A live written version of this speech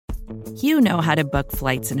You know how to book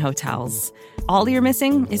flights and hotels. All you're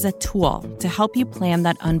missing is a tool to help you plan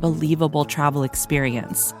that unbelievable travel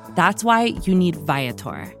experience. That's why you need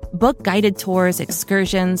Viator. Book guided tours,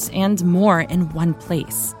 excursions, and more in one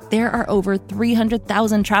place. There are over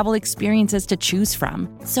 300,000 travel experiences to choose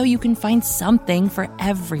from, so you can find something for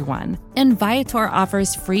everyone. And Viator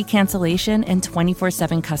offers free cancellation and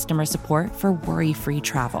 24/7 customer support for worry-free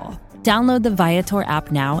travel. Download the Viator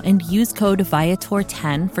app now and use code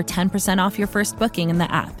Viator10 for 10% off your first booking in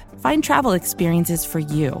the app. Find travel experiences for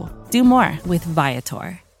you. Do more with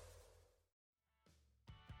Viator.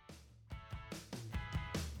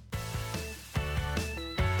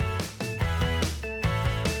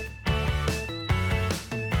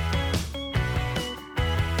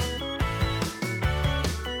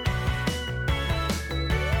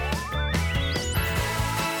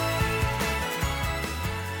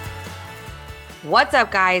 What's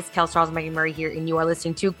up, guys? Kelsey, Charles, and Megan Murray here, and you are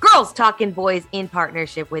listening to Girls Talkin Boys in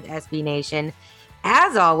partnership with SB Nation.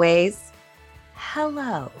 As always,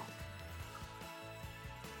 hello.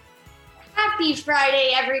 Happy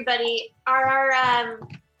Friday, everybody. Are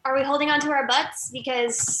we holding on to our butts?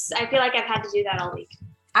 Because I feel like I've had to do that all week.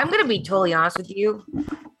 I'm going to be totally honest with you.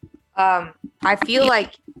 I feel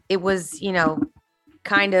like it was,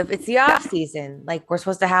 kind of, it's the off season. Like, we're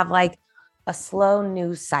supposed to have like a slow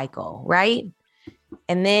news cycle, right?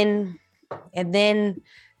 And then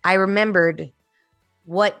I remembered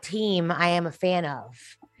what team I am a fan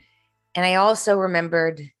of. And I also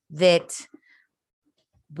remembered that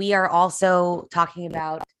we are also talking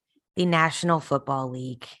about the National Football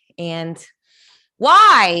League. And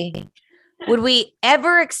why would we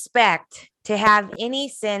ever expect to have any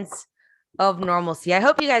sense of normalcy? I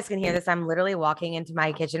hope you guys can hear this. I'm literally walking into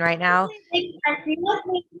my kitchen right now.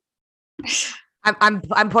 I'm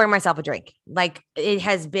pouring myself a drink. Like, it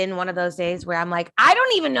has been one of those days where I'm like, I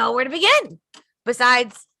don't even know where to begin.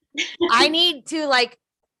 Besides, I need to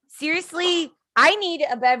seriously, I need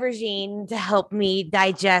a beveragine to help me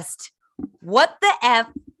digest what the F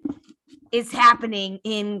is happening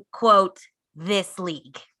in, quote, this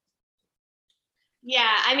league.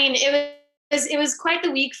 Yeah, I mean, it was quite the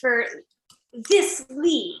week for this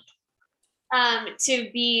league. To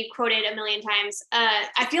be quoted a million times.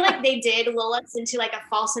 I feel like they did lull us into like a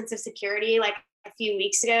false sense of security like a few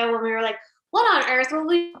weeks ago when we were like, what on earth will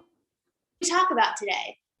we talk about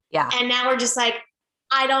today? Yeah. And now we're just like,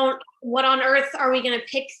 what on earth are we going to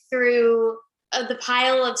pick through the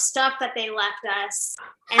pile of stuff that they left us?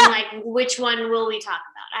 And like, which one will we talk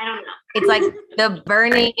about? I don't know. It's like the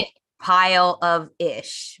burning pile of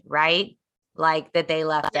ish, right? Like that they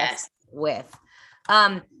left us with.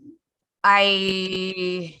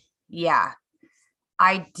 I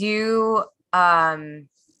do. I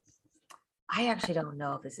actually don't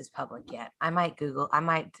know if this is public yet. I might Google. I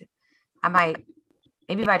might,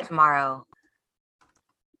 maybe by tomorrow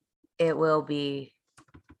it will be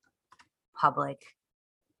public.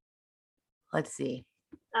 Let's see.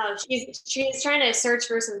 Oh, she's trying to search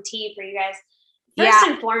for some tea for you guys. First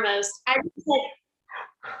and foremost,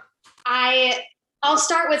 I'll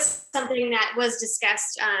start with something that was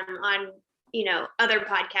discussed on, other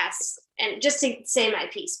podcasts, and just to say my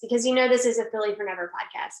piece, because, this is a Philly for Never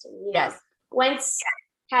podcast. And, yes. Wentz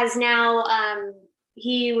has now,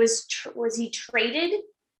 he was traded?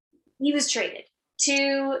 He was traded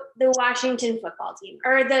to the Washington football team,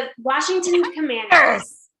 or the Washington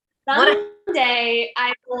Commanders. Someday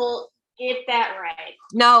I will get that right.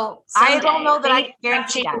 No, someday. I don't know that I can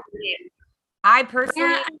guarantee that. I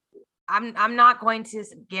personally... Yeah. I'm not going to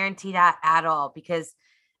guarantee that at all, because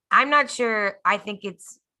I'm not sure. I think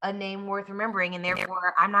it's a name worth remembering, and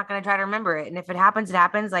therefore I'm not going to try to remember it. And if it happens, it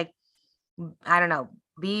happens. Like, I don't know,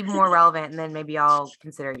 be more relevant, and then maybe I'll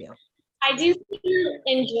consider you. I do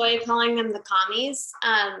enjoy calling them the commies,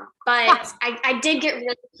 but I did get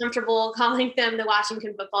really comfortable calling them the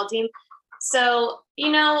Washington football team. So,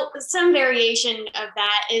 some variation of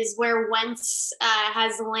that is where Wentz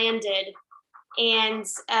has landed. And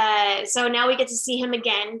so now we get to see him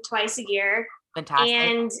again twice a year. Fantastic.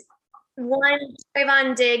 And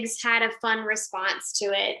Trayvon Diggs had a fun response to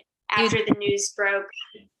it after the news broke.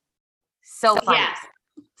 So funny. Yeah.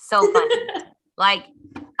 So funny. Like,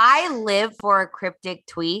 I live for a cryptic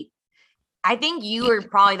tweet. I think you are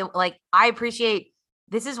probably I appreciate,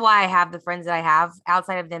 this is why I have the friends that I have,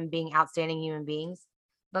 outside of them being outstanding human beings.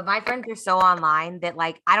 But my friends are so online that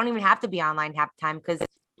I don't even have to be online half the time, because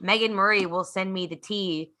Megan Murray will send me the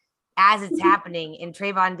tea as it's happening, and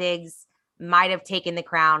Trayvon Diggs might have taken the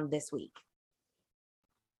crown this week.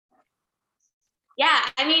 Yeah,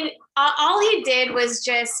 I mean, all he did was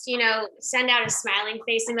just, send out a smiling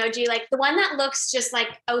face emoji, like the one that looks just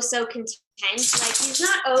like oh so content. Like he's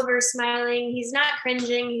not over smiling, he's not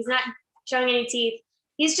cringing, he's not showing any teeth.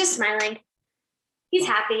 He's just smiling. He's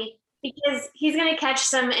happy because he's going to catch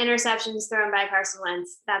some interceptions thrown by Carson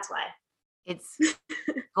Wentz. That's why. It's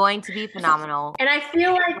going to be phenomenal. And I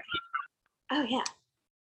feel like, oh yeah,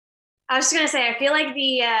 I was just going to say, I feel like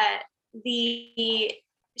the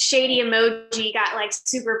shady emoji got like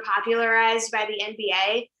super popularized by the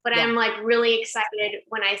NBA, but I'm like really excited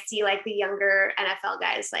when I see like the younger NFL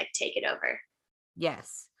guys like take it over.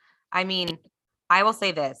 Yes. I mean, I will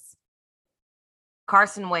say this.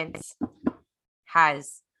 Carson Wentz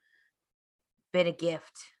has been a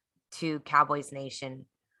gift to Cowboys Nation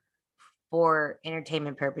for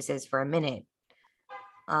entertainment purposes for a minute.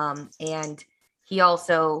 And he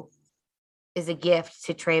also is a gift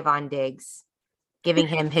to Trayvon Diggs, giving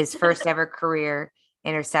him his first ever career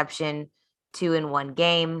interception, 2 in 1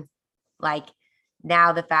 game. Like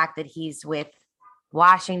now the fact that he's with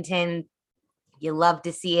Washington, you love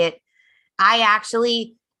to see it. I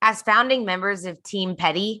actually, as founding members of Team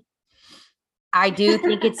Petty, I do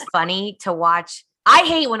think it's funny to watch. I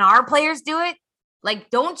hate when our players do it. Like,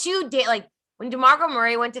 don't you like when DeMarco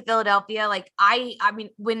Murray went to Philadelphia, like I mean,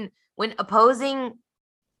 when opposing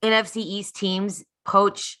NFC East teams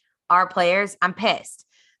poach our players, I'm pissed.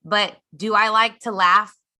 But do I like to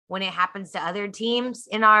laugh when it happens to other teams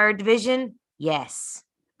in our division? Yes,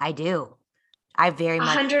 I do. I very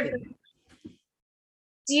much 100%.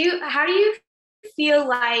 How do you feel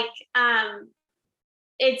like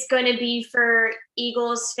it's going to be for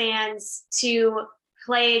Eagles fans to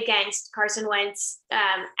play against Carson Wentz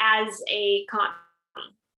as a con?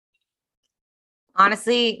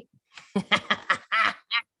 Honestly,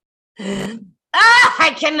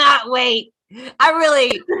 I cannot wait.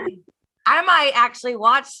 I might actually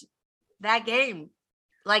watch that game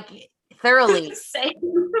like thoroughly.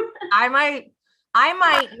 I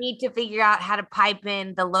might need to figure out how to pipe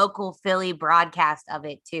in the local Philly broadcast of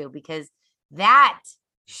it too, because that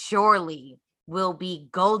surely will be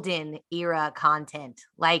golden era content.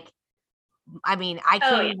 Like, I mean, I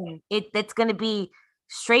can't even, that's going to be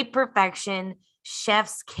straight perfection,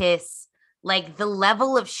 chef's kiss, like the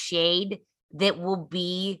level of shade that will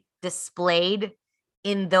be displayed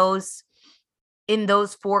in those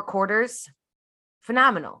 4 quarters.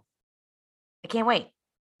 Phenomenal. I can't wait.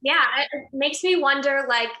 Yeah, it makes me wonder,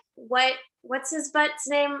 like, what's his butt's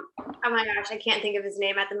name? Oh my gosh, I can't think of his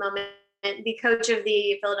name at the moment. The coach of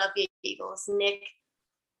the Philadelphia Eagles, Nick,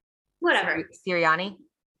 whatever. Sirianni?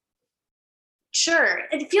 Sure.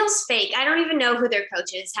 It feels fake. I don't even know who their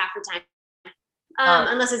coach is half the time,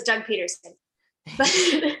 unless it's Doug Peterson. But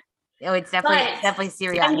it's definitely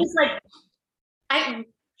Sirianni. I'm just like,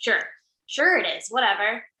 sure it is.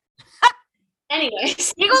 Whatever.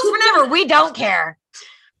 Anyways, Eagles whenever, we don't care.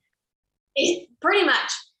 Pretty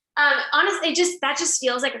much. Honestly, that just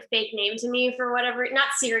feels like a fake name to me for whatever. Not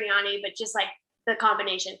Sirianni, but just like the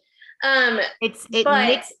combination. Nick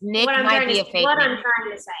might be a fake name. What I'm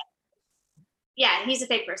trying to say. Yeah, he's a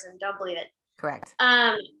fake person. Don't believe it. Correct.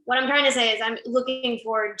 What I'm trying to say is I'm looking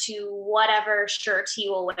forward to whatever shirt he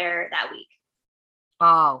will wear that week.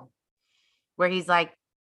 Oh, where he's like,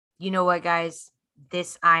 you know what, guys?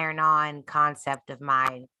 This iron-on concept of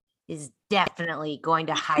mine is definitely going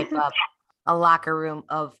to hype up a locker room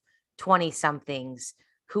of 20-somethings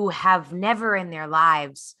who have never in their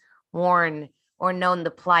lives worn or known the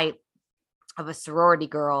plight of a sorority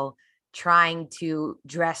girl trying to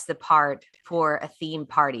dress the part for a theme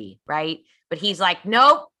party, right? But he's like,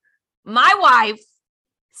 nope, my wife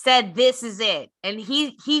said this is it. And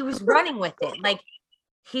he was running with it. Like,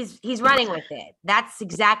 he's running with it. That's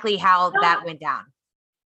exactly how that went down.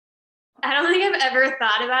 I don't think I've ever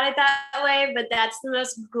thought about it that way, but that's the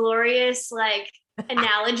most glorious like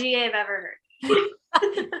analogy I've ever heard.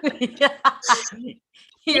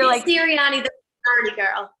 You're like Sirianni, the sorority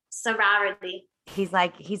girl, sorority. He's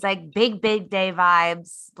like big day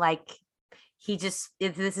vibes. Like this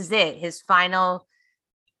is it.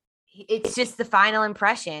 It's just the final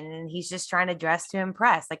impression, and he's just trying to dress to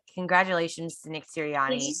impress. Like, congratulations to Nick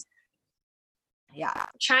Sirianni. Yeah,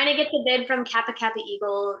 trying to get the bid from Kappa Kappa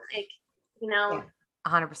Eagle, like,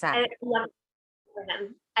 100%. I love it for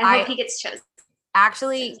him. I hope he gets chosen.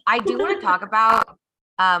 Actually, I do want to talk about,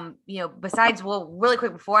 besides, really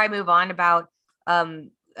quick before I move on about,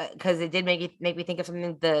 because it did make me think of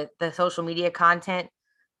something, the social media content,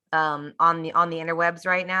 on the interwebs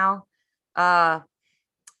right now.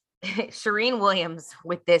 Shireen Williams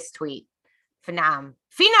with this tweet. Phenom.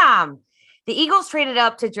 The Eagles traded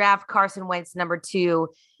up to draft Carson Wentz number 2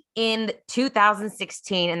 in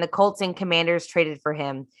 2016, and the Colts and Commanders traded for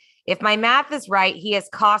him. If my math is right, he has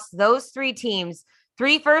cost those 3 teams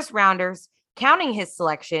 3 first rounders, counting his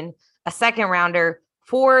selection, a second rounder,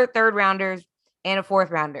 4 third rounders, and a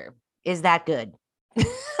 4th rounder. Is that good?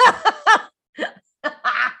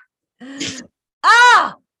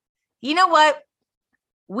 You know what?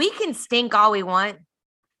 We can stink all we want,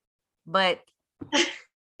 but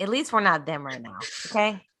at least we're not them right now.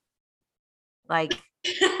 Okay. Like,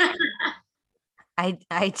 I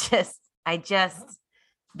just,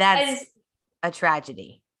 that's a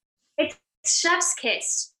tragedy. It's chef's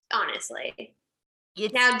kiss, honestly.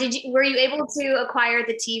 Now, were you able to acquire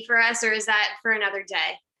the tea for us, or is that for another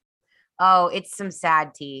day? Oh, it's some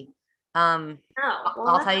sad tea. Well,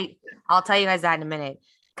 I'll tell you guys that in a minute.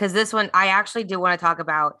 Because this one, I actually do want to talk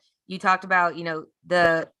about. You talked about,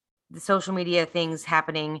 the social media things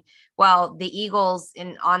happening. Well, the Eagles,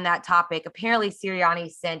 on that topic, apparently Sirianni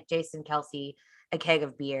sent Jason Kelsey a keg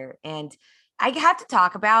of beer, and I have to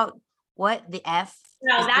talk about what the F.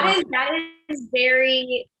 No, that is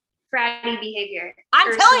very fratty behavior.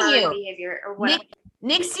 I'm telling you, behavior or whatever.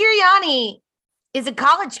 Nick Sirianni is a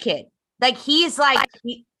college kid. Like, he's like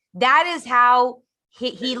that is how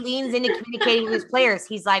he leans into communicating with his players.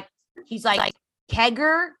 He's like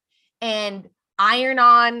kegger and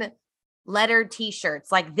iron-on letter T-shirts.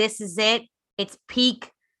 Like, this is it. It's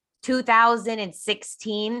peak 2006.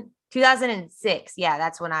 Yeah,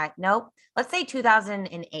 that's when let's say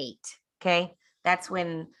 2008. Okay. That's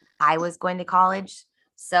when I was going to college.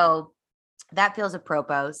 So that feels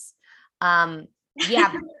apropos.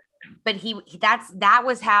 Yeah, but that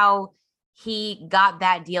was how he got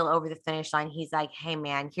that deal over the finish line. He's like, hey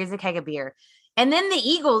man, here's a keg of beer. And then the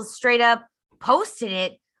Eagles straight up posted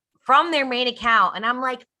it from their main account. And I'm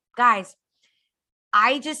like, guys,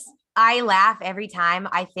 I laugh every time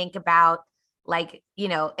I think about, like,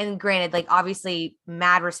 and granted, like, obviously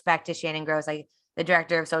mad respect to Shannon Gross, like the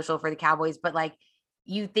director of social for the Cowboys. But like,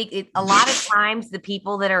 you think a lot of times the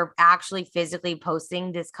people that are actually physically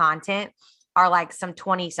posting this content are like some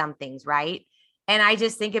 20 somethings. Right. And I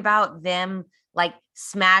just think about them like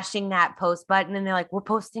smashing that post button, and they're like, we're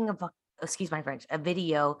posting excuse my French, a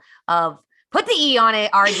video of, put the E on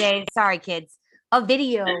it, RJ. Sorry, kids. A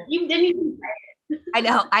video. You didn't even say it. I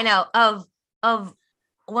know. Of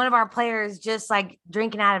one of our players just like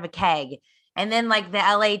drinking out of a keg. And then like the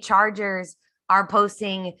LA Chargers are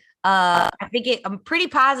posting, I'm pretty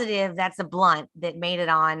positive that's a blunt that made it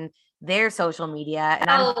on their social media. And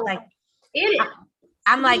I'm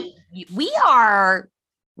like, we are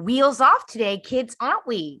wheels off today, kids, aren't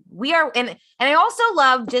we? We are. And I also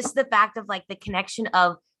love just the fact of like the connection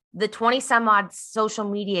of the 20 some odd social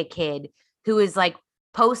media kid who is like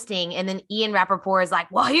posting, and then Ian Rappaport is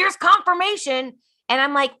like, well, here's confirmation. And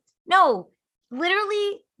I'm like, no,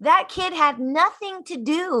 literally that kid had nothing to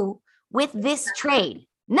do with this trade.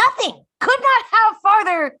 Nothing. Could not have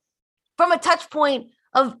farther from a touch point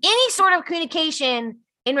of any sort of communication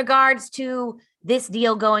in regards to this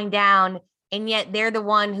deal going down. And yet they're the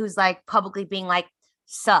one who's like publicly being like,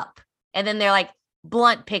 sup. And then they're like,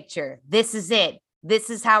 blunt picture. This is it. This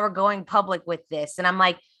is how we're going public with this. And I'm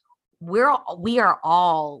like, we are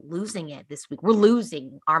all losing it this week. We're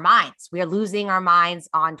losing our minds. We are losing our minds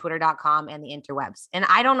on twitter.com and the interwebs. And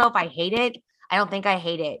I don't know if I hate it. I don't think I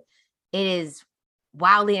hate it. It is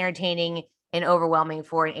wildly entertaining and overwhelming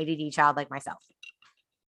for an ADD child like myself.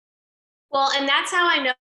 Well, and that's how I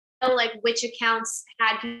know like which accounts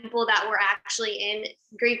had people that were actually in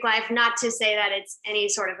Greek life. Not to say that it's any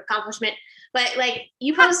sort of accomplishment, but like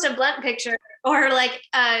you post a blunt picture or like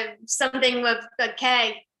something with a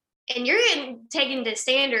keg, and you're getting taken to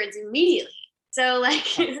standards immediately. So like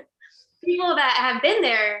people that have been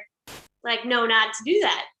there, like, know not to do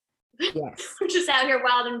that. Yes. We're just out here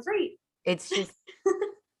wild and free. It's just,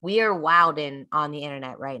 we are wilding on the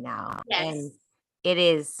internet right now. Yes. And it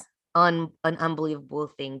is an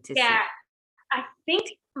unbelievable thing to see. Yeah. I think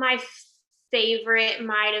my favorite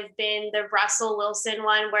might have been the Russell Wilson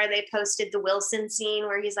one where they posted the Wilson scene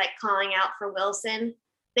where he's like calling out for Wilson.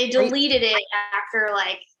 They deleted it after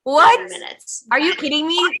like what minutes. Are you kidding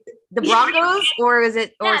me? The Broncos or is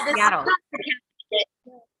it or Seattle?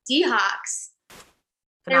 Seahawks.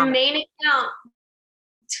 Their main account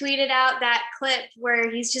tweeted out that clip where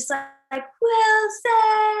he's just like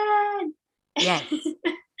Wilson. Yes.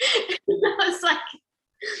 I was like,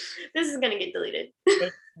 this is gonna get deleted.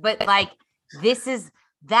 But like those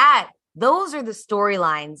are the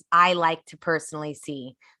storylines I like to personally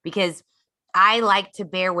see, because I like to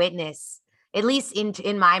bear witness, at least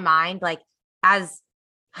in my mind, like as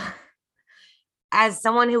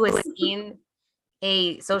someone who has seen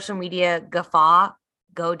a social media guffaw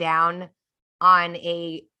go down on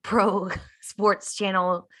a pro sports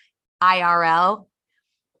channel IRL.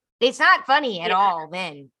 It's not funny at all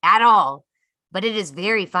then, at all, but it is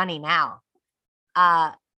very funny now.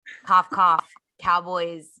 Cough, cough,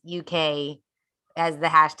 Cowboys UK as the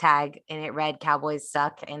hashtag, and it read Cowboys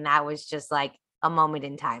suck. And that was just like a moment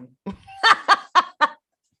in time.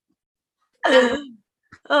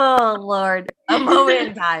 Oh, Lord. A moment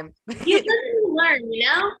in time. You learn,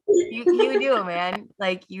 You do, man.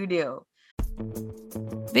 Like, you do.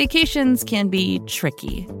 Vacations can be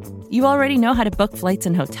tricky. You already know how to book flights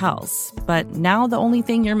and hotels, but now the only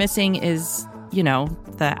thing you're missing is,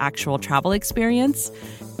 the actual travel experience.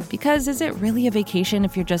 Because is it really a vacation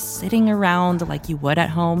if you're just sitting around like you would at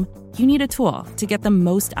home? You need a tool to get the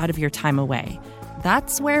most out of your time away.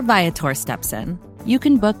 That's where Viator steps in. You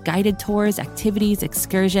can book guided tours, activities,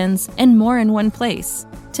 excursions, and more in one place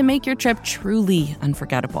to make your trip truly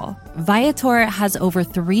unforgettable. Viator has over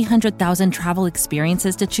 300,000 travel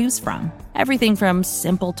experiences to choose from. Everything from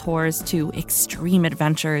simple tours to extreme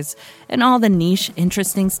adventures and all the niche,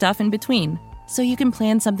 interesting stuff in between. So you can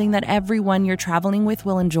plan something that everyone you're traveling with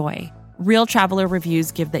will enjoy. Real traveler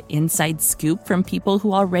reviews give the inside scoop from people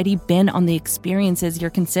who already been on the experiences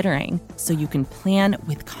you're considering, so you can plan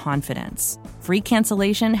with confidence. Free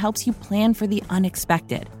cancellation helps you plan for the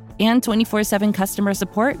unexpected. And 24/7 customer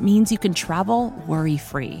support means you can travel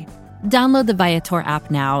worry-free. Download the Viator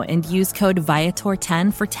app now and use code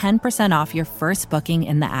Viator10 for 10% off your first booking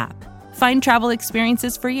in the app. Find travel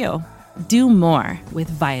experiences for you. Do more with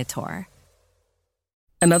Viator.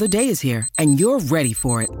 Another day is here, and you're ready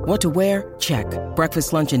for it. What to wear? Check.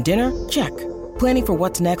 Breakfast, lunch, and dinner? Check. Planning for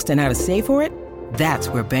what's next and how to save for it? That's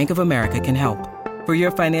where Bank of America can help. For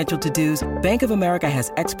your financial to-dos, Bank of America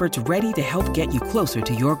has experts ready to help get you closer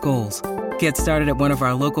to your goals. Get started at one of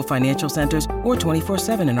our local financial centers or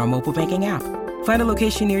 24/7 in our mobile banking app. Find a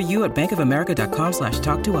location near you at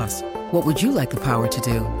bankofamerica.com/talktous. What would you like the power to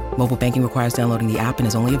do? Mobile banking requires downloading the app and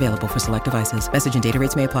is only available for select devices. Message and data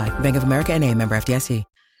rates may apply. Bank of America NA, member FDIC.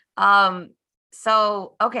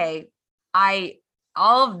 So, okay.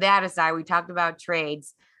 All of that aside, we talked about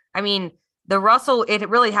trades. I mean, it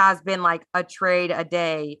really has been like a trade a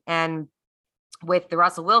day. And with the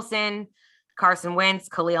Russell Wilson, Carson Wentz,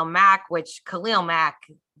 Khalil Mack,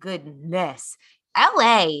 goodness,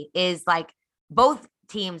 LA is like, both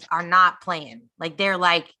teams are not playing. Like, they're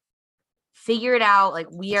like, figure it out. Like,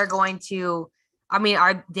 we are going to,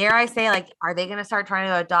 dare I say, like, are they going to start trying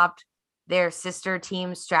to adopt their sister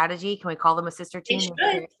team strategy? Can we call them a sister team?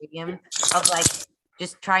 Of like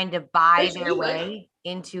just trying to buy their way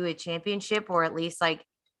into a championship, or at least like,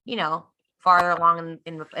 farther along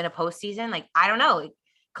in a postseason. Like, I don't know.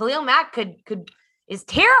 Khalil Mack is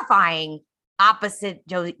terrifying opposite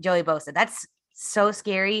Joey Bosa. That's so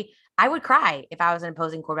scary. I would cry if I was an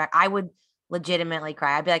opposing quarterback. I would legitimately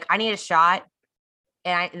cry. I'd be like, I need a shot.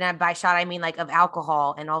 And by shot, I mean like of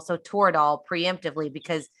alcohol and also Toradol preemptively,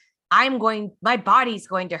 because my body's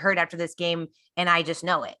going to hurt after this game. And I just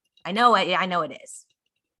know it. I know it. I know it is.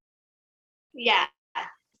 Yeah.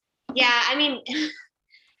 Yeah. I mean,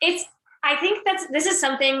 I think this is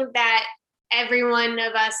something that every one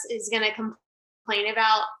of us is going to complain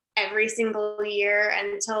about every single year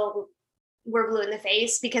until we're blue in the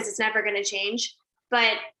face, because it's never going to change.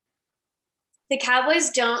 But the Cowboys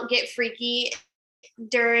don't get freaky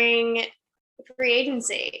during free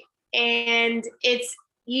agency. And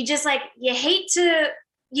you just like, you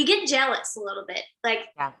get jealous a little bit. Like,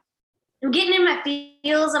 yeah. I'm getting in my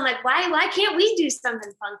feels. I'm like, why can't we do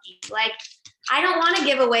something funky? Like, I don't want to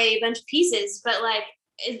give away a bunch of pieces, but like,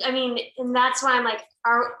 and that's why I'm like,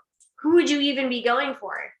 who would you even be going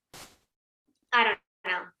for? I don't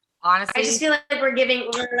know. Honestly, I just feel like we're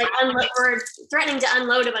threatening to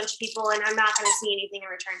unload a bunch of people, and I'm not going to see anything in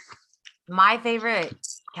return. My favorite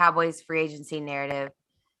Cowboys free agency narrative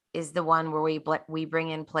is the one where we bring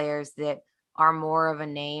in players that are more of a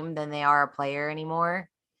name than they are a player anymore,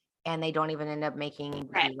 and they don't even end up making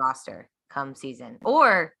the roster come season.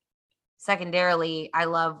 Or secondarily, I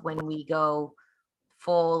love when we go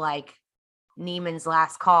full like Neiman's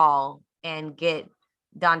last call and get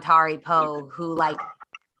Dontari Poe, who like,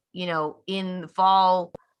 in the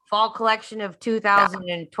fall collection of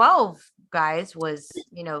 2012, guys, was,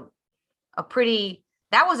 that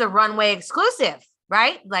was a runway exclusive,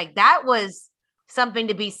 right? Like, that was something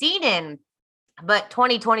to be seen in. But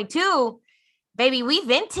 2022, baby, we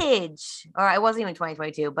vintage. Or it wasn't even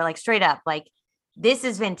 2022, but like straight up, like, this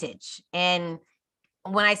is vintage. And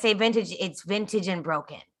when I say vintage, it's vintage and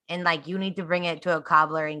broken. And like, you need to bring it to a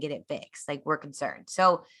cobbler and get it fixed. Like, we're concerned.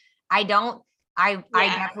 So I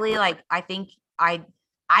definitely like, I think I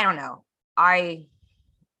don't know.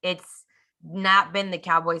 it's not been the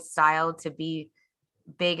Cowboys style to be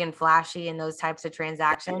big and flashy in those types of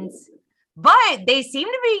transactions, but they seem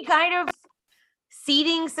to be kind of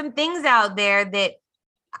seeding some things out there that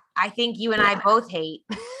I think you and I both hate.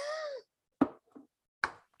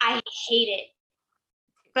 I hate it.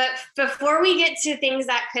 But before we get to things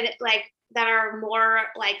that could that are more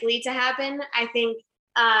likely to happen, I think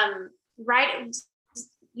right,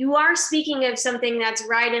 you are speaking of something that's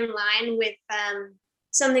right in line with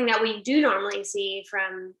something that we do normally see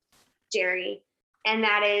from Jerry, and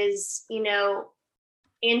that is,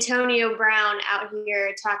 Antonio Brown out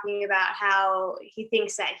here talking about how he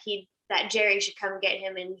thinks that Jerry should come get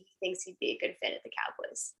him, and he thinks he'd be a good fit at the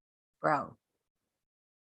Cowboys. Bro,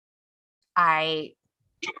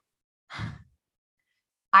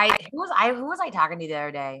 who was I talking to the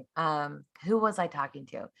other day? Who was I talking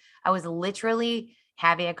to? I was literally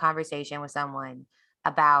having a conversation with someone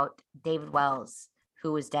about David Wells,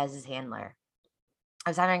 who was Dez's handler. I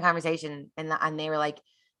was having a conversation and they were like,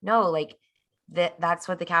 no, like that's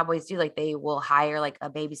what the Cowboys do. Like they will hire like a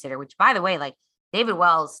babysitter, which by the way, like David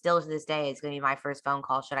Wells still to this day is going to be my first phone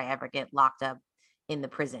call should I ever get locked up in the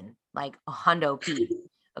prison, like a hundo P.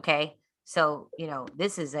 Okay. So,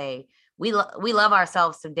 this is we love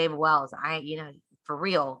ourselves some David Wells. For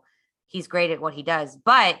real, he's great at what he does,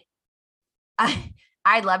 but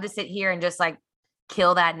I'd love to sit here and just like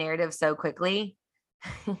kill that narrative so quickly.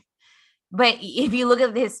 But if you look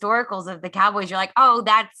at the historicals of the Cowboys, you're like, oh,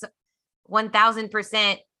 that's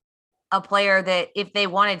 1000% a player that if they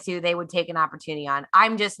wanted to, they would take an opportunity on.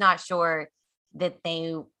 I'm just not sure that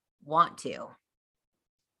they want to.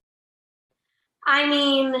 I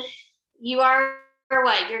mean, you are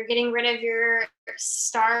what? You're getting rid of your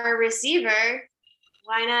star receiver.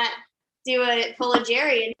 Why not pull a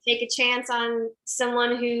Jerry and take a chance on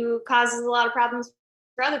someone who causes a lot of problems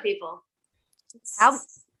for other people? It's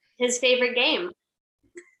his favorite game.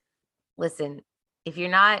 Listen, if you're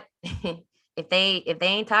not, if they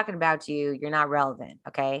ain't talking about you, you're not relevant.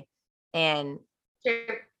 Okay. And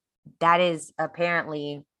sure. That is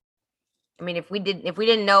apparently, I mean, if we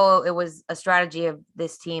didn't know it was a strategy of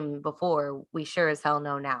this team before, we sure as hell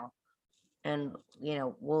know now. And,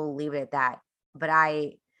 we'll leave it at that. But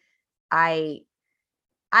I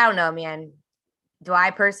don't know, man. Do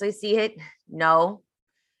I personally see it? No.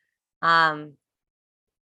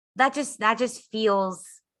 That just feels,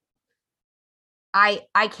 I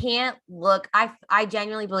can't look, I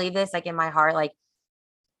genuinely believe this, like in my heart, like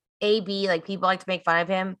AB, like people like to make fun of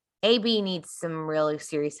him. AB needs some really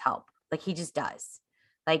serious help. Like he just does.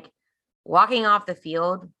 Like walking off the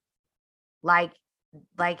field, like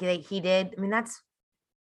he did. I mean, that's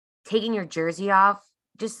taking your jersey off,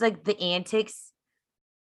 just like the antics.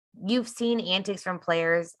 You've seen antics from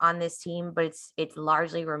players on this team, but it's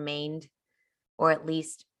largely remained, or at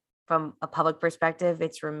least from a public perspective,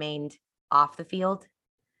 it's remained off the field.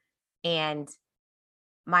 And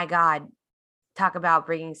my God, talk about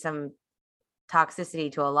bringing some toxicity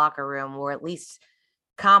to a locker room, or at least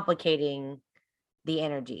complicating the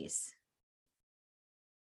energies.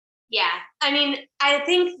 Yeah. I mean, I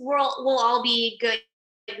think we'll all be good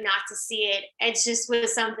not to see it. It's just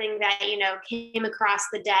was something that, came across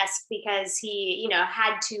the desk because he,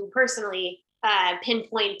 had to personally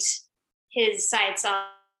pinpoint his sights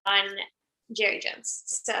on Jerry Jones.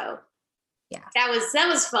 So yeah, that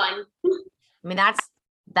was fun. I mean,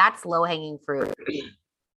 that's low hanging fruit. It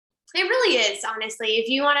really is, honestly. If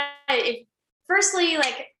you want to, firstly,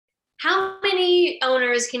 like, how many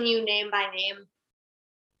owners can you name by name?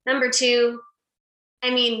 Number two, I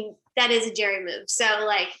mean, that is a Jerry move. So,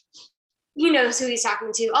 like, who he's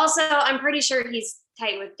talking to. Also, I'm pretty sure he's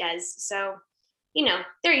tight with Dez. So,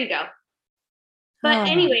 there you go. But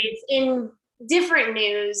anyways, in different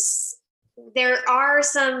news, there are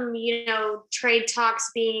some, trade talks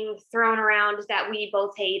being thrown around that we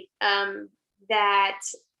both hate that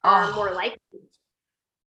are more likely.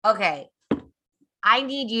 Okay. I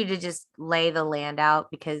need you to just lay the land out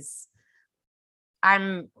because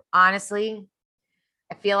I'm honestly,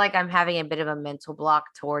 I feel like I'm having a bit of a mental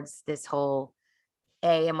block towards this whole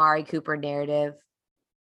Amari Cooper narrative.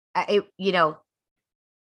 I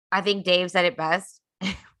think Dave said it best,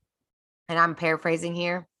 and I'm paraphrasing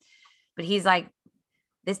here, but he's like,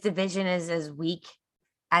 this division is as weak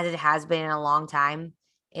as it has been in a long time.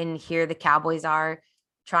 And here the Cowboys are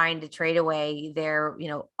trying to trade away their,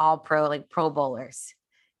 all pro, like Pro Bowlers.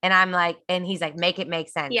 And I'm like, and he's like, make it make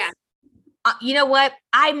sense. Yeah. You know what?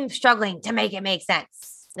 I'm struggling to make it make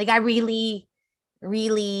sense. Like I really,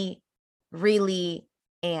 really, really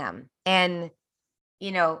am. And,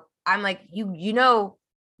 I'm like, you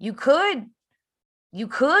could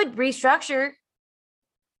restructure.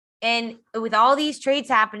 And with all these trades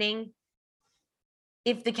happening,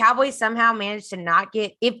 if the Cowboys somehow manage to not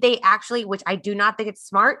get, if they actually, which I do not think it's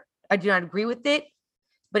smart, I do not agree with it,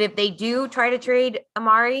 but if they do try to trade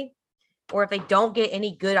Amari, or if they don't get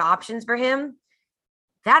any good options for him,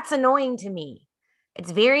 that's annoying to me.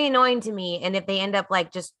 It's very annoying to me. And if they end up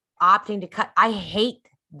like just opting to cut, I hate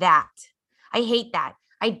that. I hate that.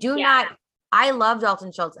 I do not, I love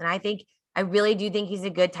Dalton Schultz. And I really do think he's a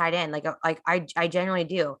good tight end. Like I genuinely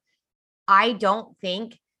do. I don't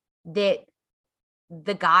think that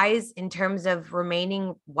the guys in terms of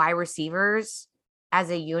remaining wide receivers as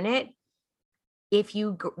a unit, if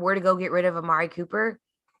you were to go get rid of Amari Cooper,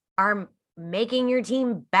 are making your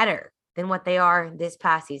team better than what they are this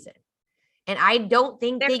past season. And I don't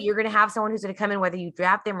think that you're going to have someone who's going to come in, whether you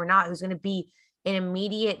draft them or not, who's going to be an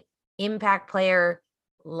immediate impact player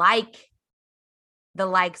like the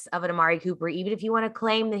likes of an Amari Cooper, even if you want to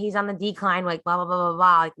claim that he's on the decline, like blah, blah, blah, blah,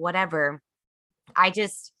 blah, like whatever. I do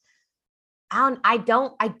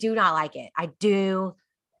not like it. I don't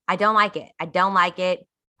like it. I don't like it.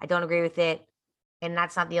 I don't agree with it. And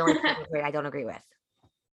that's not the only thing I don't agree with.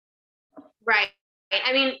 Right.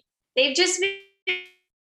 I mean, they've just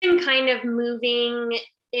been kind of moving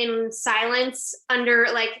in silence under,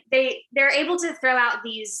 like, they're able to throw out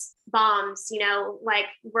these bombs, you know, like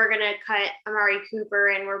we're going to cut Amari Cooper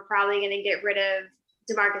and we're probably going to get rid of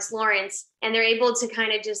DeMarcus Lawrence. And they're able to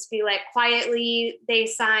kind of just be like, quietly, they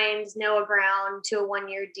signed Noah Brown to a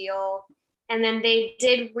 1-year deal. And then they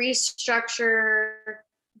did restructure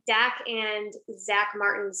Dak and Zach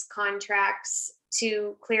Martin's contracts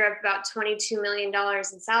to clear up about $22 million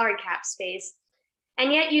in salary cap space.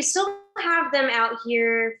 And yet you still have them out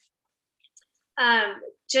here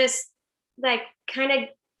just like kind of,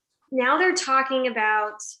 now they're talking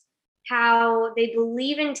about how they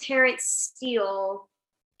believe in Terrence Steele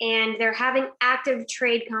and they're having active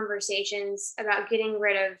trade conversations about getting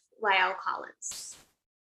rid of La'el Collins.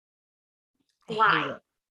 Why?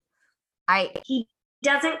 He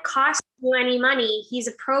doesn't cost you any money. He's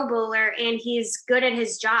a Pro Bowler and he's good at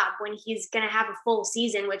his job when he's going to have a full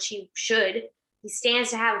season, which he should. He stands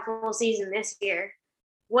to have a full season this year.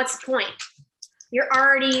 What's the point? You're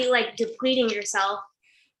already like depleting yourself,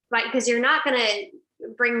 right? Because you're not going to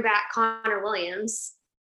bring back Connor Williams.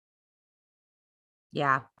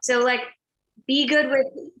 Yeah. So like be good with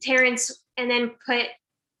Terrence and then put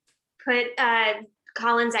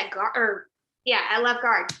Collins at guard, or at left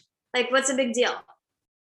guard. Like, what's the big deal?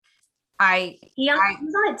 He's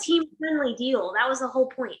on a team-friendly deal. That was the whole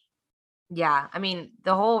point. Yeah, I mean,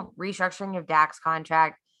 the whole restructuring of Dak's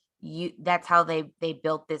contract, that's how they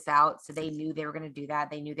built this out. So they knew they were going to do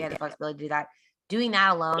that. They knew they had the flexibility to do that. Doing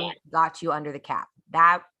that alone got you under the cap.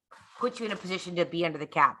 That puts you in a position to be under the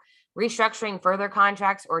cap. Restructuring further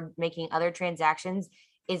contracts or making other transactions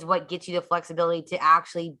is what gets you the flexibility to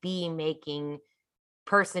actually be making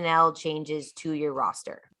personnel changes to your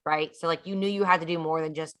roster, right? So like you knew you had to do more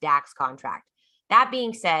than just Dak's contract. That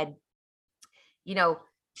being said, you know,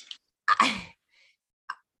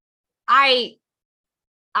 I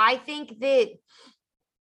think that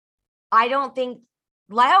I don't think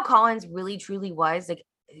La'el Collins really truly was like,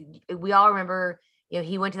 we all remember, you know,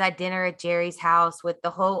 he went to that dinner at Jerry's house with the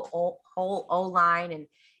whole O-line and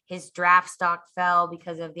his draft stock fell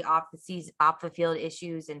because of the off the field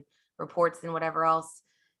issues and reports and whatever else.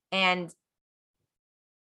 And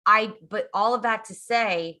but all of that to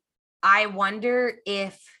say, I wonder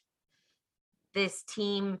if this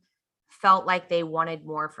team felt like they wanted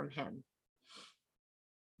more from him.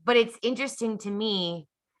 But it's interesting to me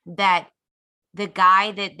that the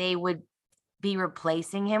guy that they would be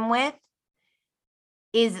replacing him with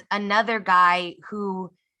is another guy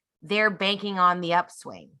who they're banking on the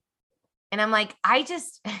upswing. And I'm like, I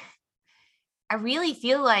really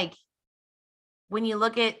feel like when you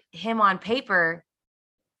look at him on paper,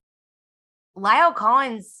 La'el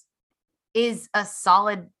Collins is a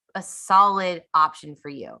solid option for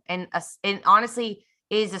you. And honestly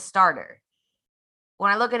is a starter.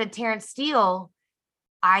 When I look at a Terrence Steele,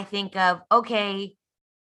 I think of, okay,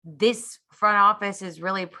 this front office is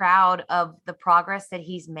really proud of the progress that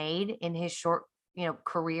he's made in his short,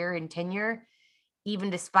 career and tenure, even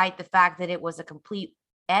despite the fact that it was a complete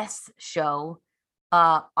show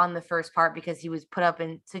on the first part because he was put up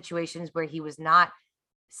in situations where he was not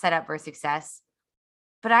set up for success.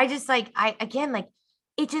 But I just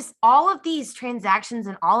it just, all of these transactions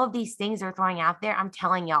and all of these things they're throwing out there, I'm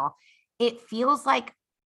telling y'all, it feels like,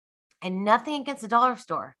 and nothing against the dollar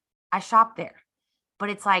store, I shop there, but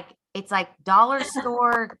it's like dollar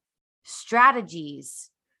store strategies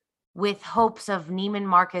with hopes of Neiman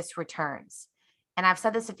Marcus returns. And I've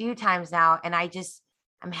said this a few times now, and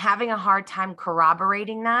I'm having a hard time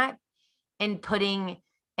corroborating that and and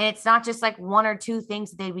it's not just like one or two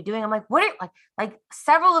things that they'd be doing. I'm like, what are like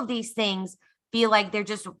several of these things feel like they're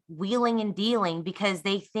just wheeling and dealing because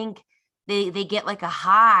they think they get like a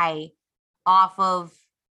high off of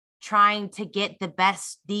trying to get the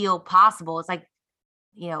best deal possible. It's like,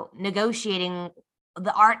 negotiating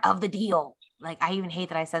the art of the deal. Like, I even hate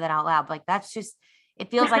that I said that out loud. But like, that's just, it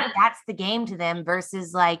feels like that's the game to them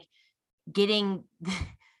versus like doing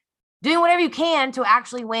whatever you can to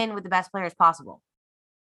actually win with the best players possible.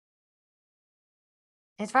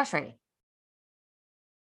 It's frustrating.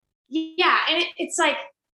 Yeah. And it's like,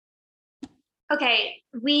 okay,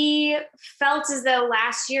 we felt as though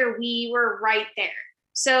last year we were right there.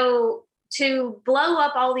 So to blow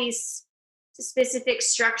up all these specific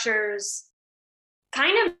structures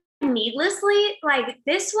kind of needlessly, like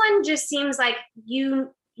this one just seems like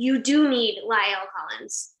you do need Lyle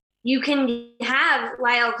Collins. You can have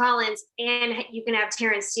Lyle Collins and you can have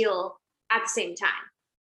Terrence Steele at the same time.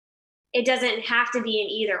 It doesn't have to be an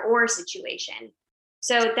either or situation.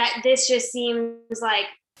 So that this just seems like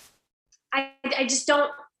I just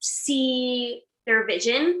don't see their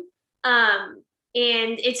vision. And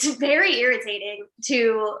it's very irritating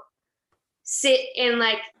to sit and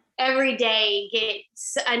like every day get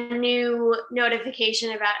a new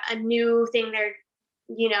notification about a new thing they're,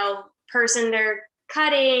 person they're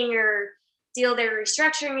cutting or deal they're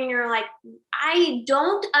restructuring. And you're like, I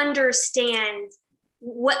don't understand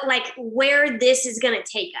where this is going to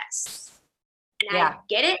take us. And I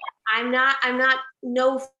get it. I'm not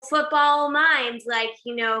no football mind, like,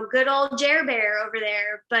 good old Jer Bear over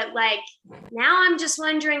there. But like, now I'm just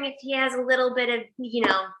wondering if he has a little bit of,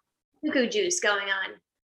 cuckoo juice going on.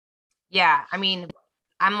 Yeah. I mean,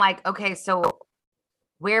 I'm like, okay, so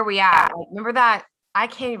where are we at? Like, remember that? I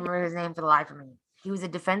can't even remember his name for the life of me. He was a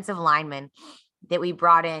defensive lineman that we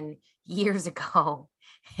brought in years ago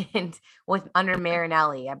and under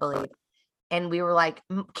Marinelli, I believe. And we were like,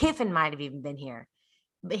 Kiffin might have even been here.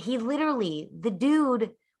 But the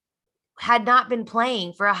dude had not been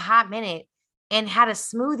playing for a hot minute and had a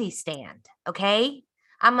smoothie stand. Okay.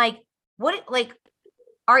 I'm like, what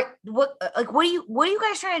are you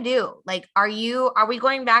guys trying to do? Like, are we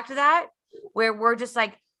going back to that where we're just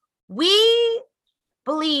like, we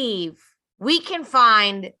believe we can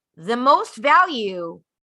find the most value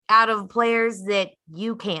out of players that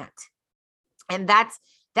you can't. And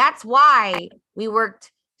that's why we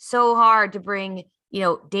worked so hard to bring,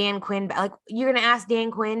 Dan Quinn back. Like, you're going to ask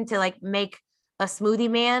Dan Quinn to like make a smoothie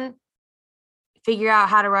man figure out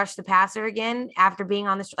how to rush the passer again after being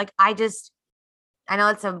on this. Like, I know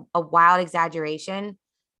it's a wild exaggeration,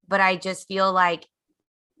 but I just feel like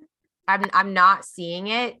I'm not seeing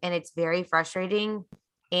it, and it's very frustrating.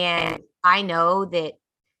 And I know that,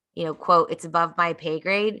 quote, it's above my pay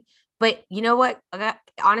grade, but you know what?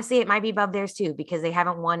 Honestly, it might be above theirs too, because they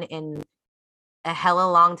haven't won in a hella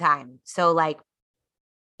long time. So like,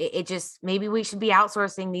 it just, maybe we should be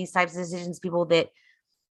outsourcing these types of decisions, people that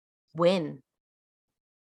win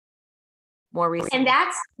more recently. And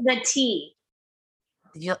that's the T.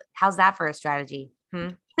 How's that for a strategy?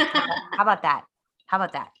 How about that?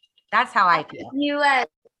 That's how I feel. You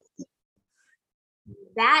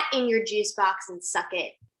that in your juice box and suck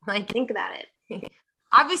it. Like, think about it.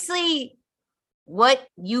 Obviously, what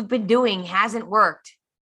you've been doing hasn't worked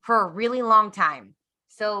for a really long time.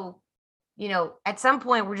 So, at some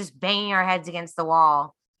point we're just banging our heads against the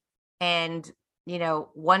wall and,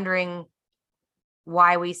 wondering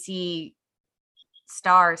why we see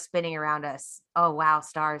stars spinning around us. Oh, wow.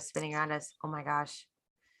 Stars spinning around us. Oh my gosh.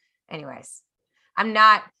 Anyways, I'm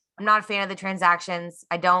not a fan of the transactions.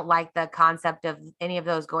 I don't like the concept of any of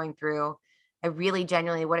those going through. I really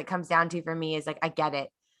genuinely, what it comes down to for me is like, I get it.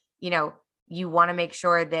 You want to make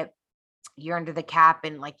sure that you're under the cap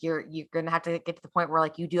and like, you're going to have to get to the point where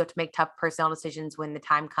like, you do have to make tough personnel decisions when the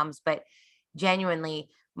time comes. But genuinely,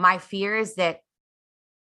 my fear is that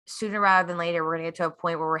sooner rather than later, we're going to get to a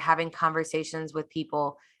point where we're having conversations with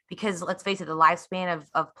people, because let's face it, the lifespan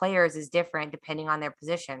of players is different depending on their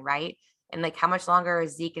position. Right. And like, how much longer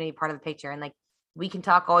is Zeke going to be part of the picture? And like, we can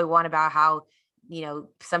talk all we want about how,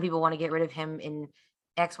 some people want to get rid of him in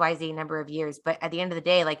XYZ number of years, but at the end of the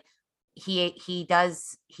day, like he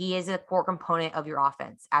is a core component of your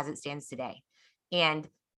offense as it stands today. And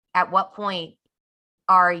at what point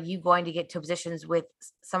are you going to get to positions with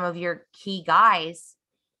some of your key guys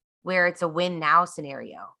where it's a win now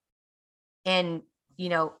scenario? And,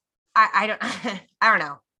 I don't, I don't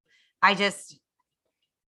know.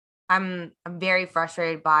 I'm very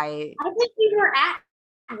frustrated by. I think we were at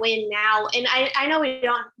win now, and I know we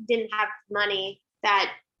didn't have money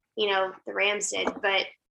that the Rams did, but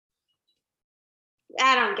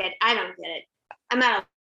I don't get it. I'm at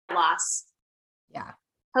a loss. Yeah.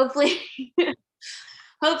 Hopefully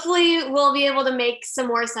we'll be able to make some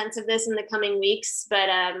more sense of this in the coming weeks, but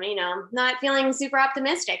not feeling super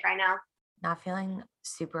optimistic right now. Not feeling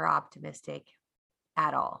super optimistic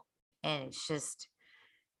at all. And it's just,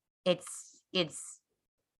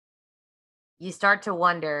 you start to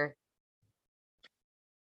wonder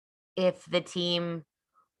if the team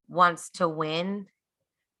wants to win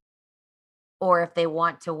or if they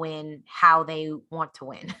want to win, how they want to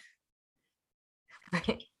win.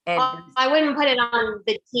 And I wouldn't put it on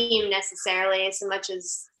the team necessarily so much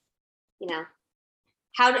as,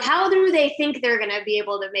 how do they think they're going to be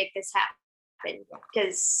able to make this happen?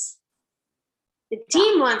 Because the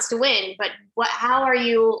team wants to win, but how are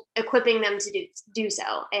you equipping them to do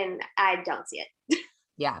so? And I don't see it.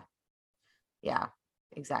 Yeah,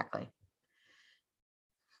 exactly.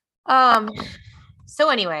 So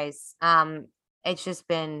anyways, it's just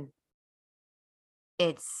been,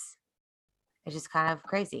 it's just kind of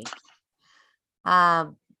crazy.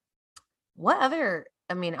 What other,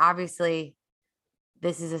 obviously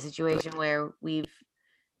this is a situation where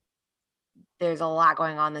there's a lot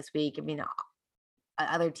going on this week.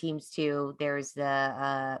 Other teams too. There's the,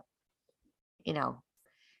 I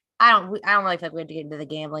don't really feel like we have to get into the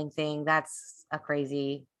gambling thing. That's a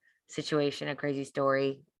crazy situation, a crazy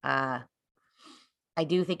story. I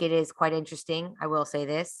do think it is quite interesting. I will say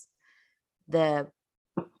this, the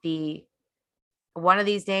one of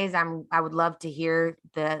these days, I would love to hear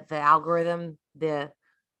the algorithm,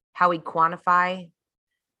 how we quantify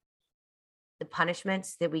the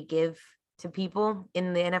punishments that we give to people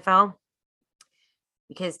in the NFL,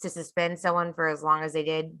 because to suspend someone for as long as they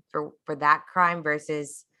did for that crime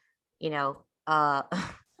versus,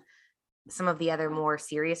 some of the other more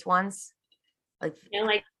serious ones, like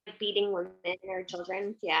beating women or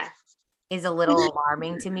children, is a little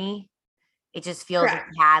alarming to me. It just feels a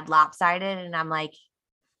tad lopsided, and I'm like,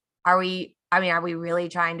 are we really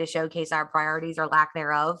trying to showcase our priorities or lack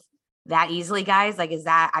thereof that easily, guys? Like, is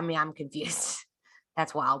that, I'm confused.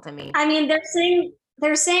 That's wild to me.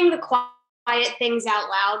 They're saying the quiet things out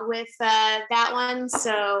loud with that one.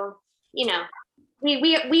 So,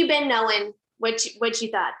 we've been knowing what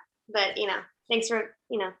you thought, but thanks for,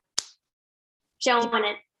 showing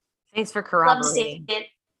it. Thanks for corroborating. Love to see it.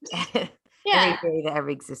 Every theory that ever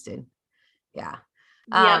existed. Yeah.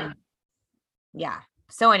 Yeah.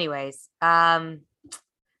 So anyways, it's kind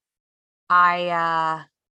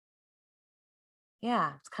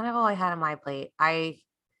of all I had on my plate. I'm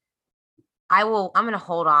going to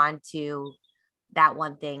hold on to that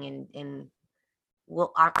one thing and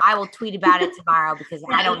I will tweet about it tomorrow because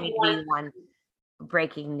I don't need to be the one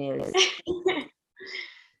breaking news.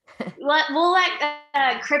 We'll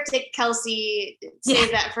let cryptic Kelsey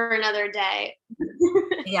save that for another day.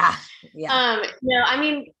 Yeah.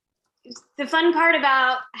 The fun part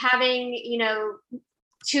about having,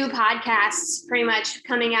 2 podcasts pretty much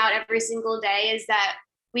coming out every single day is that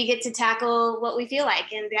we get to tackle what we feel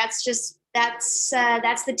like. And that's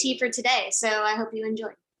the tea for today. So I hope you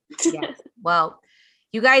enjoy. Yeah. Well,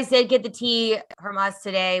 you guys did get the tea from us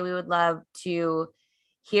today. We would love to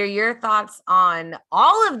hear your thoughts on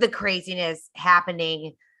all of the craziness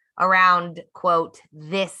happening around, quote,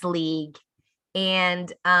 this league.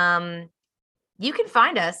 And you can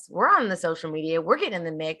find us. We're on the social media. We're getting in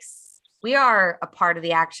the mix. We are a part of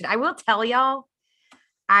the action. I will tell y'all,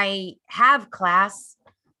 I have class.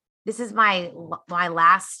 This is my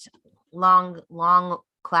last long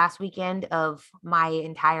class weekend of my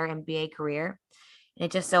entire NBA career. And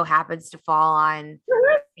it just so happens to fall on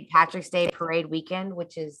St. Patrick's Day parade weekend,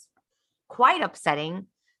 which is quite upsetting.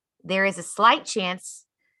 There is a slight chance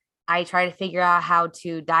I try to figure out how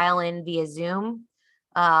to dial in via Zoom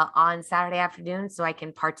on Saturday afternoon so I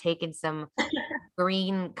can partake in some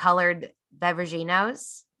green colored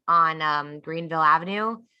beveraginos on Greenville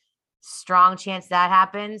Avenue. Strong chance that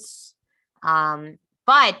happens.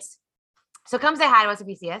 But so come say hi to us if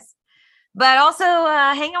you see us. But also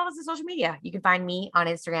hang out with us on social media. You can find me on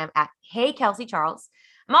Instagram at Hey Kelsey Charles.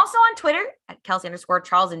 I'm also on Twitter at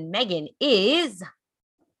Kelsey_Charles, and Megan is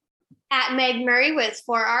at Meg Murray with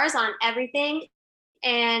 4 R's on everything.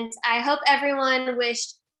 And I hope everyone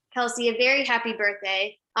wished Kelsey a very happy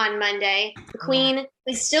birthday on Monday. The Queen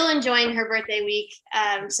is still enjoying her birthday week.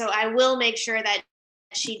 So I will make sure that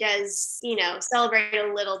she does, celebrate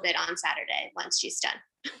a little bit on Saturday once she's done.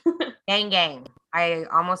 Gang. I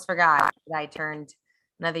almost forgot that I turned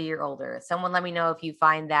another year older. Someone let me know if you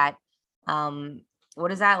find that,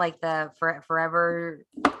 what is that? Like the forever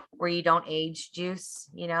where you don't age juice,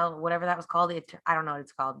 whatever that was called. I don't know what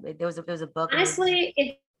it's called. There was a book.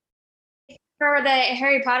 Honestly, for the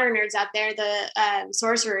Harry Potter nerds out there, the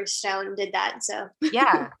Sorcerer's Stone did that. So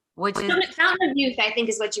yeah, which is Fountain of Youth, I think,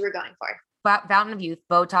 is what you were going for. Fountain of Youth.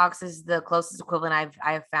 Botox is the closest equivalent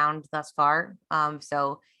I have found thus far.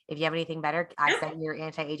 So if you have anything better, I send your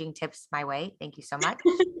anti-aging tips my way. Thank you so much.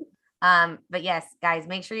 But yes, guys,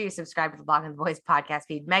 make sure you subscribe to the Talkin Boys podcast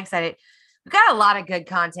feed. Meg said it. We've got a lot of good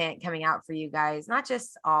content coming out for you guys, not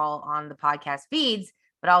just all on the podcast feeds,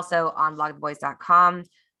 but also on blogtheboys.com.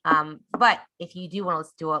 But if you do want to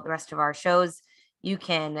listen to the rest of our shows, you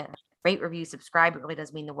can rate, review, subscribe. It really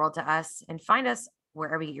does mean the world to us. And find us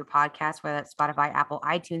wherever you get your podcasts, whether that's Spotify, Apple,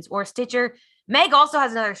 iTunes, or Stitcher. Meg also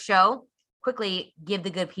has another show. Quickly give the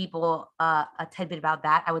good people a tidbit about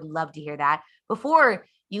that. I would love to hear that before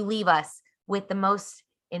you leave us with the most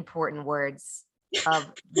important words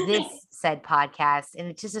of this said podcast. And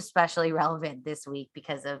it's just especially relevant this week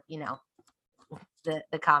because of,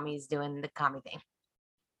 the commies doing the commie thing.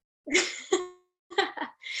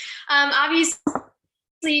 Obviously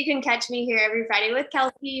you can catch me here every Friday with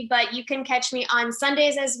Kelsey, but you can catch me on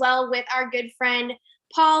Sundays as well with our good friend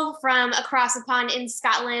Paul from across the pond in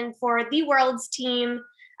Scotland for the World's team.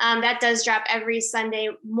 That does drop every Sunday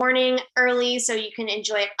morning early, so you can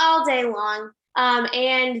enjoy it all day long.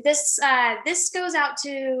 And this goes out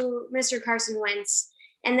to Mr. Carson Wentz,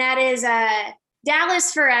 and that is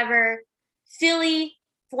Dallas forever, Philly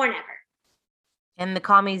for never. And the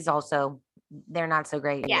commies also, they're not so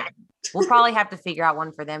great. Yeah. We'll probably have to figure out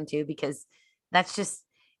one for them too, because it's just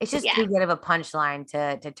too good of a punchline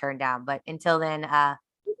to turn down. But until then, we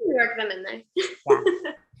can work them in there.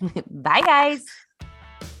 Yeah. Bye, guys.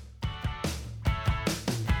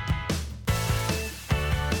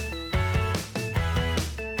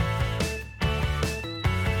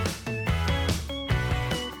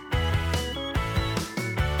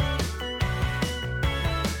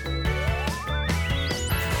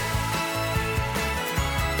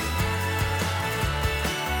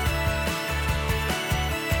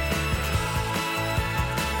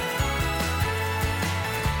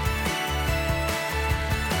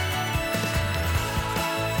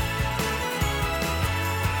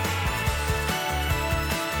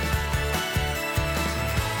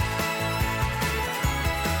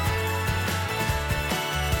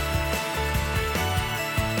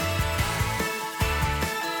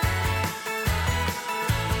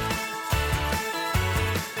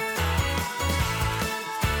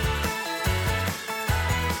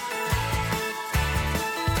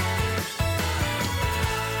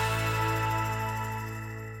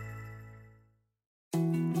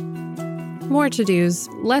 More to-dos,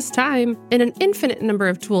 less time, and an infinite number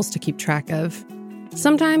of tools to keep track of.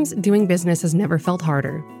 Sometimes doing business has never felt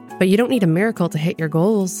harder, but you don't need a miracle to hit your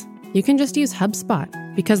goals. You can just use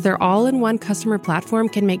HubSpot, because their all-in-one customer platform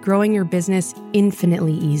can make growing your business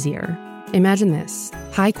infinitely easier. Imagine this: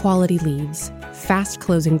 high-quality leads, fast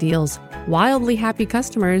closing deals, wildly happy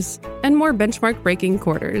customers, and more benchmark-breaking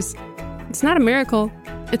quarters. It's not a miracle,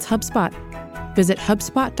 it's HubSpot. Visit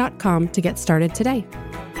HubSpot.com to get started today.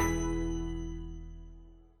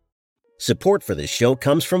 Support for this show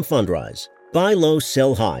comes from Fundrise. Buy low,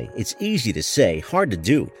 sell high. It's easy to say, hard to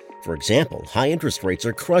do. For example, high interest rates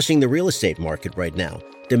are crushing the real estate market right now.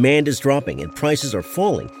 Demand is dropping and prices are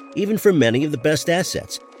falling, even for many of the best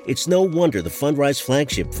assets. It's no wonder the Fundrise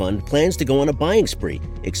Flagship Fund plans to go on a buying spree,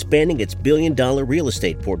 expanding its billion-dollar real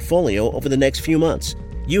estate portfolio over the next few months.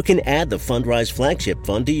 You can add the Fundrise Flagship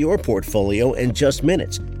Fund to your portfolio in just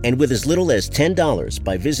minutes, and with as little as $10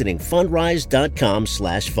 by visiting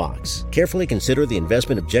fundrise.com/Fox. Carefully consider the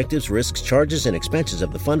investment objectives, risks, charges, and expenses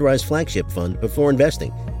of the Fundrise Flagship Fund before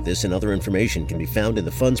investing. This and other information can be found in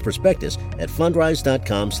the fund's prospectus at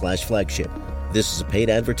fundrise.com/flagship. This is a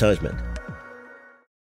paid advertisement.